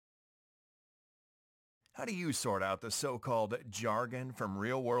How do you sort out the so-called jargon from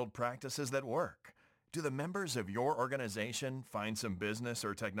real-world practices that work? Do the members of your organization find some business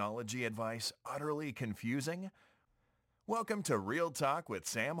or technology advice utterly confusing? Welcome to Real Talk with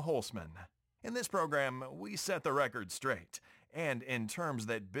Sam Holzman. In this program, we set the record straight, and in terms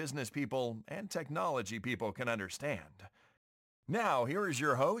that business people and technology people can understand. Now, here is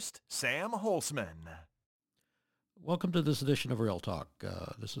your host, Sam Holzman. Welcome to this edition of Real Talk.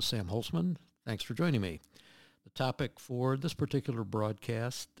 This is Sam Holzman. Thanks for joining me. The topic for this particular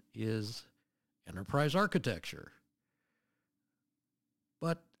broadcast is enterprise architecture,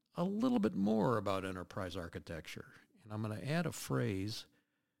 but a little bit more about enterprise architecture. And I'm going to add a phrase.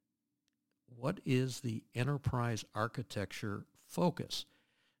 What is the enterprise architecture focus?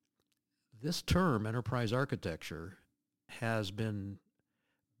 This term, enterprise architecture, has been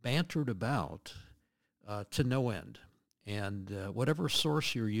bantered about to no end. And whatever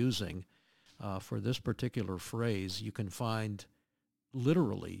source you're using for this particular phrase, you can find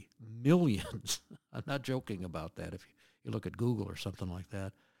literally millions, I'm not joking about that if you look at Google or something like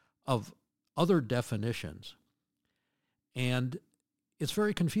that, of other definitions. And it's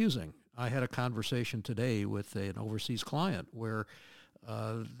very confusing. I had a conversation today with an overseas client where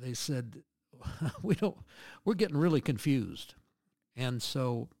they said, we're getting really confused. And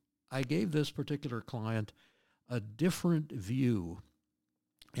so I gave this particular client a different view,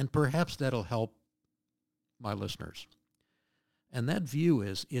 and perhaps that'll help my listeners. And that view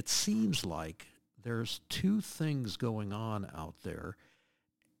is, it seems like there's two things going on out there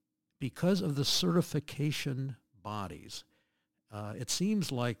because of the certification bodies. It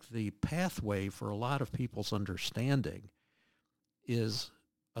seems like the pathway for a lot of people's understanding is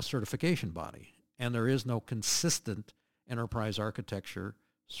a certification body, and there is no consistent enterprise architecture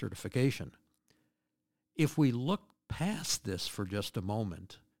certification. If we look past this for just a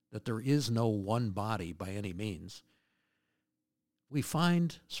moment, that there is no one body by any means, we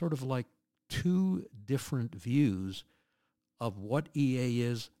find sort of like two different views of what EA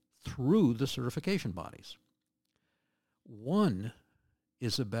is through the certification bodies. One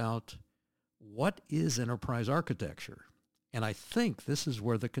is about what is enterprise architecture, and I think this is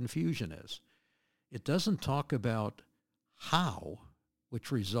where the confusion is. It doesn't talk about how,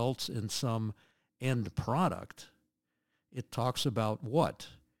 which results in some end product. It talks about what.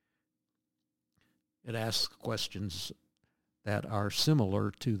 It asks questions that are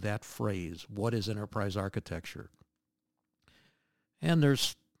similar to that phrase, what is enterprise architecture? And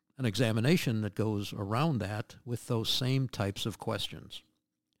there's an examination that goes around that with those same types of questions.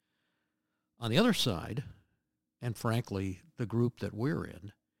 On the other side, and frankly, the group that we're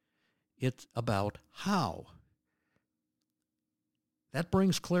in, it's about how. That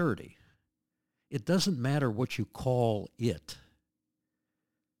brings clarity. It doesn't matter what you call it.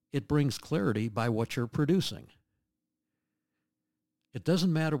 It brings clarity by what you're producing. It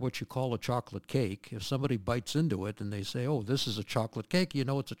doesn't matter what you call a chocolate cake. If somebody bites into it and they say, oh, this is a chocolate cake, you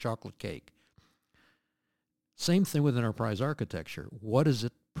know it's a chocolate cake. Same thing with enterprise architecture. What is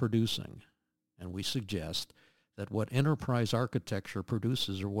it producing? And we suggest that what enterprise architecture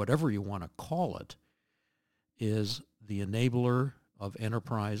produces, or whatever you want to call it, is the enabler of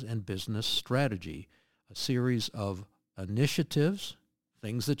enterprise and business strategy, a series of initiatives,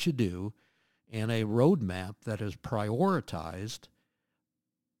 things that you do, and a roadmap that is prioritized.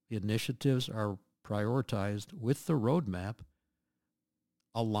 The initiatives are prioritized with the roadmap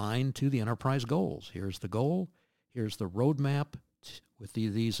aligned to the enterprise goals. Here's the goal. Here's the roadmap with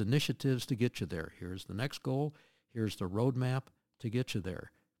these initiatives to get you there. Here's the next goal. Here's the roadmap to get you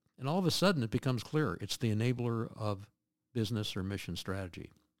there. And all of a sudden it becomes clear. It's the enabler of business or mission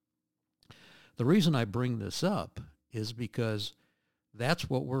strategy. The reason I bring this up is because that's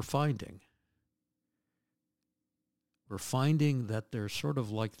what we're finding. We're finding that there's sort of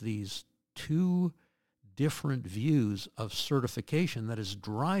like these two different views of certification that is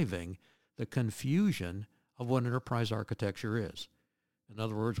driving the confusion of what enterprise architecture is. In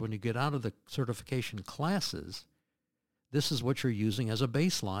other words, when you get out of the certification classes, this is what you're using as a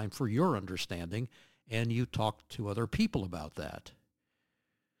baseline for your understanding, and you talk to other people about that.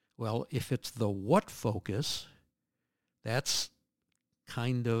 Well, if it's the what focus, that's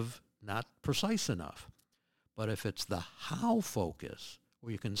kind of not precise enough. But if it's the how focus,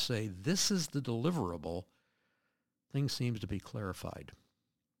 where you can say, this is the deliverable, things seems to be clarified.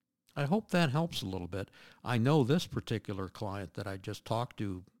 I hope that helps a little bit. I know this particular client that I just talked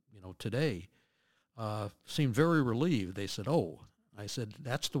to, today, seemed very relieved. They said, oh, I said,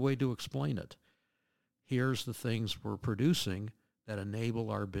 that's the way to explain it. Here's the things we're producing that enable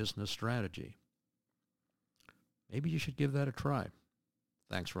our business strategy. Maybe you should give that a try.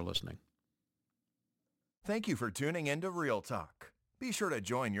 Thanks for listening. Thank you for tuning in to Real Talk. Be sure to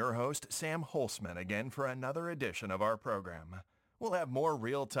join your host, Sam Holzman, again for another edition of our program. We'll have more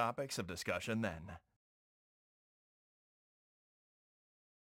real topics of discussion then.